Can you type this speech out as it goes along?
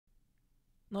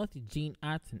North Eugene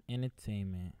Arts and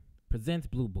Entertainment presents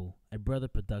Blue Bull, a brother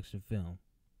production film.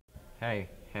 Hey,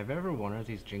 have you ever wondered if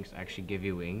these drinks actually give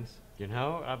you wings? You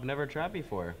know, I've never tried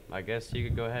before. I guess you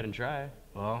could go ahead and try.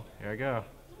 Well, here I go.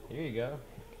 Here you go.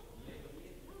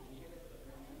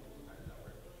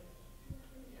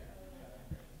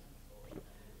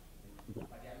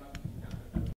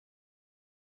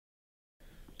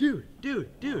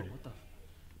 Dude.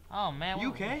 Oh man, You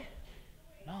okay?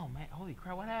 No man, holy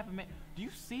crap, what happened, man? Do you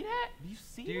see that? Do you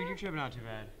see Dude, that? you're tripping out too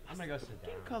bad. I'm gonna go sit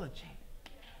down. Skin color change.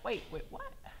 Wait, what?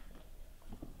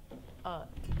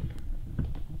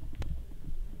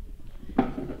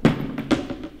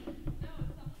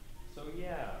 So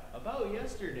yeah, about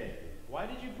yesterday. Why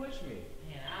did you push me?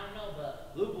 Man, I don't know,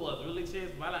 but Blue Bull has really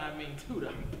changed my life. I mean, dude,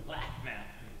 I'm black now.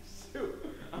 Shoot.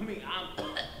 I mean, I'm.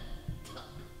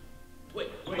 Wait,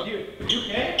 Dude, you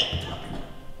okay?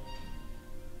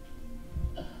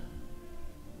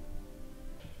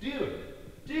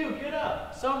 Dude, get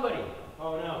up! Somebody!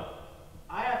 Oh no.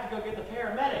 I have to go get the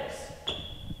paramedics.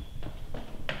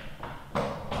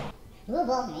 Blue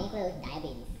Bull may include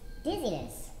diabetes,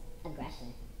 dizziness,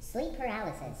 aggression, sleep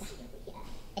paralysis,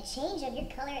 a change of your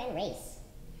color and race.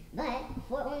 But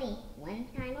for only one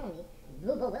time only,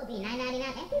 Blue Bull will be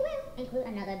 $9.99 and we will include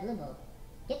another Blue Bull.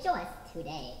 Get yours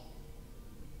today.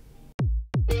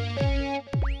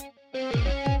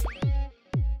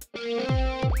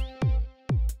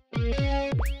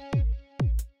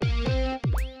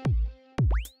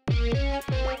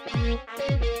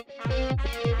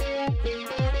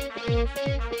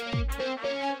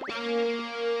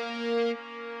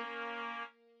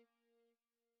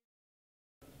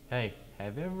 Hey,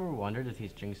 have you ever wondered if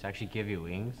these drinks actually give you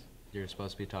wings? You're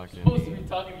supposed to be talking to supposed me. to be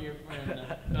talking to your friend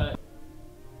now.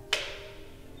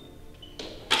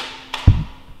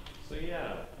 So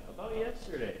yeah, about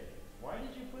yesterday. Why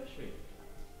did you push me?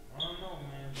 I don't know,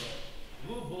 man, but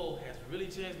Blue Bull has really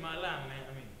changed my life, man.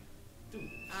 I mean, dude,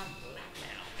 I'm black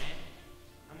now, man.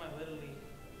 I might literally.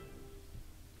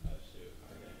 Oh shoot.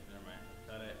 Okay, never mind.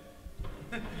 Got it.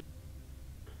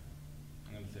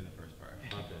 I'm gonna say the first part.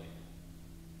 Okay.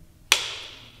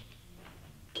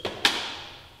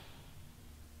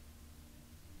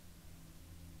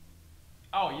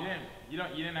 Oh, you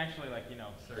didn't actually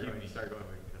Start going.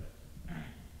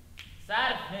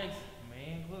 Side effects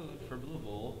may include, for Blue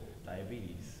Bull,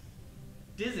 diabetes,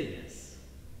 Dizziness.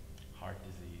 heart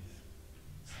disease,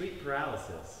 Sleep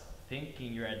paralysis.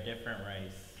 thinking you're a different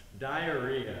race,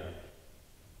 Diarrhea.